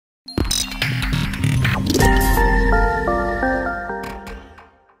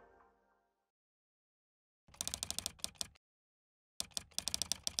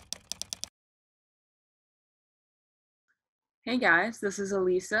Hey guys, this is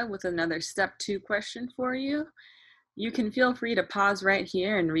Alisa with another step 2 question for you. You can feel free to pause right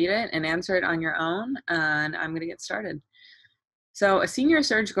here and read it and answer it on your own, and I'm going to get started. So, a senior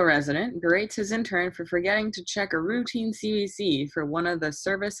surgical resident berates his intern for forgetting to check a routine CVC for one of the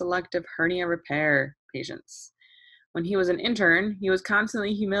service elective hernia repair patients. When he was an intern, he was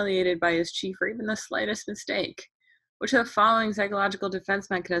constantly humiliated by his chief for even the slightest mistake. Which of the following psychological defense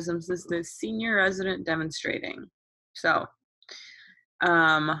mechanisms is the senior resident demonstrating? So,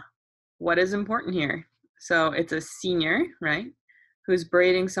 um, what is important here? So it's a senior, right, who's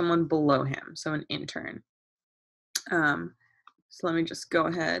braiding someone below him, so an intern. So let me just go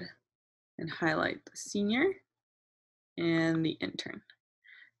ahead and highlight the senior and the intern.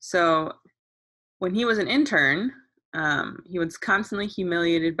 So when he was an intern, he was constantly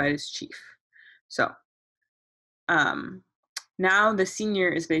humiliated by his chief. So now the senior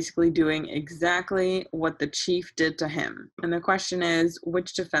is basically doing exactly what the chief did to him. And the question is,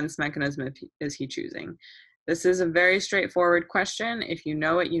 which defense mechanism is he choosing? This is a very straightforward question. If you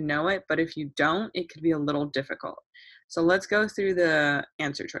know it, you know it. But if you don't, it could be a little difficult. So let's go through the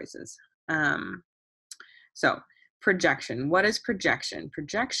answer choices. So projection. What is projection?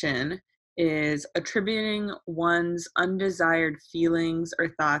 Projection is attributing one's undesired feelings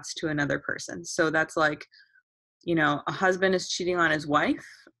or thoughts to another person. So that's like, a husband is cheating on his wife,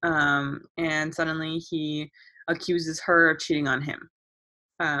 and suddenly he accuses her of cheating on him.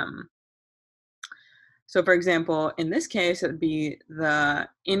 So, for example, in this case, it would be the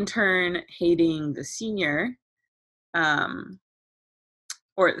intern hating the senior, or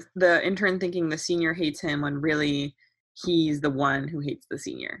the intern thinking the senior hates him when really he's the one who hates the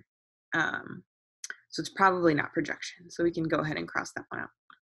senior. So it's probably not projection. So we can go ahead and cross that one out.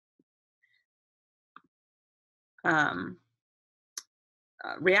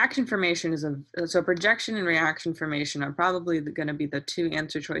 Reaction formation so projection and reaction formation are probably going to be the two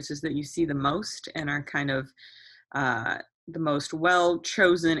answer choices that you see the most and are kind of the most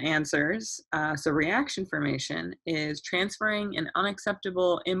well-chosen answers. So reaction formation is transferring an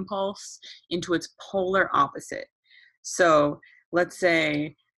unacceptable impulse into its polar opposite. So let's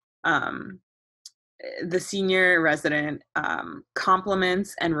say the senior resident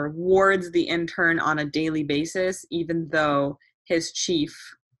compliments and rewards the intern on a daily basis, even though his chief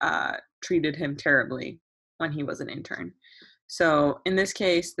treated him terribly when he was an intern. So in this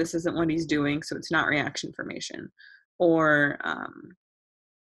case, this isn't what he's doing, so it's not reaction formation. Or,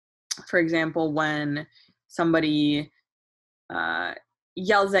 for example, when somebody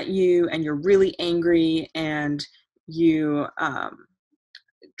yells at you and you're really angry and you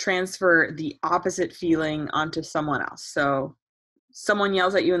transfer the opposite feeling onto someone else. So someone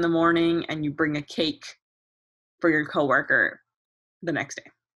yells at you in the morning and you bring a cake for your coworker the next day.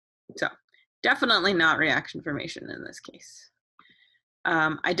 So definitely not reaction formation in this case.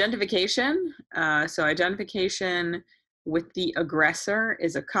 Identification. So identification with the aggressor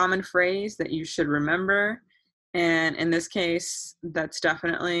is a common phrase that you should remember. And in this case, that's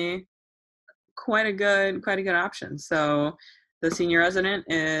definitely quite a good option. So the senior resident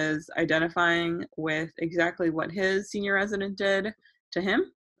is identifying with exactly what his senior resident did to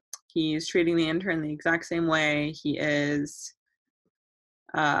him. He's treating the intern the exact same way. He is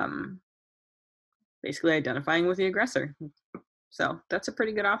basically identifying with the aggressor. So that's a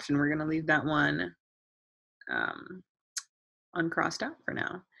pretty good option. We're going to leave that one uncrossed out for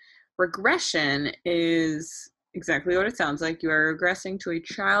now. Regression is exactly what it sounds like. You are regressing to a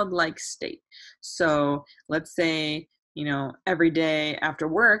childlike state. So let's say, every day after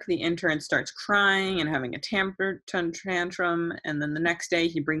work, the intern starts crying and having a tantrum, and then the next day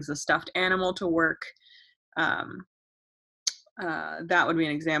he brings a stuffed animal to work. That would be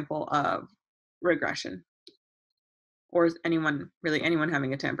an example of regression. Or anyone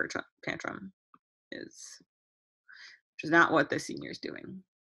having a temper tantrum which is not what the senior is doing.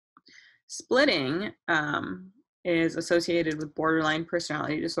 Splitting is associated with borderline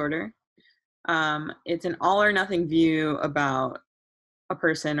personality disorder. It's an all or nothing view about a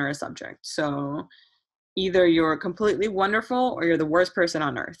person or a subject. So either you're completely wonderful or you're the worst person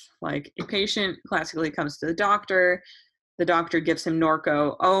on earth. Like a patient classically comes to the doctor gives him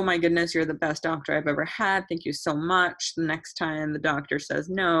Norco. Oh my goodness, you're the best doctor I've ever had. Thank you so much. The next time the doctor says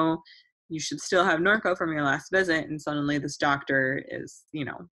no, you should still have Norco from your last visit. And suddenly this doctor is,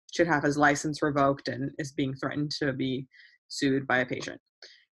 should have his license revoked and is being threatened to be sued by a patient.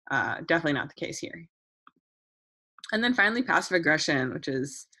 Definitely not the case here. And then finally, passive aggression, which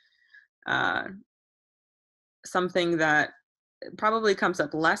is something that probably comes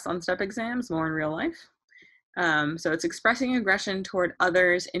up less on step exams, more in real life. So it's expressing aggression toward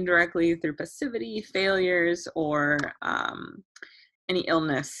others indirectly through passivity, failures, or any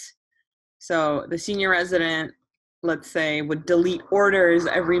illness. So the senior resident, let's say, would delete orders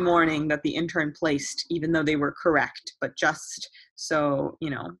every morning that the intern placed, even though they were correct, but just so,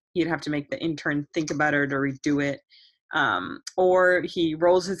 he'd have to make the intern think about it or redo it. Or he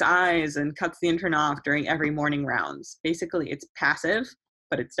rolls his eyes and cuts the intern off during every morning rounds. Basically, it's passive,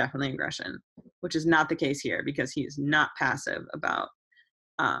 but it's definitely aggression, which is not the case here because he is not passive about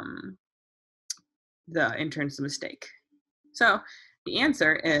the intern's mistake. So the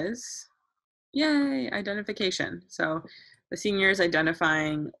answer is, yay, identification. So the senior is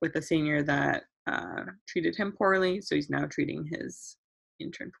identifying with the senior that treated him poorly, so he's now treating his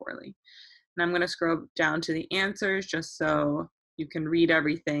intern poorly. And I'm going to scroll down to the answers just so you can read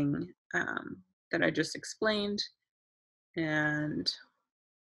everything that I just explained and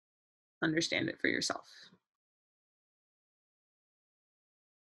understand it for yourself.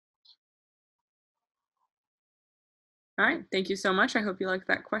 All right, thank you so much. I hope you liked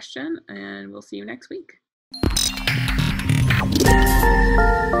that question, and we'll see you next week.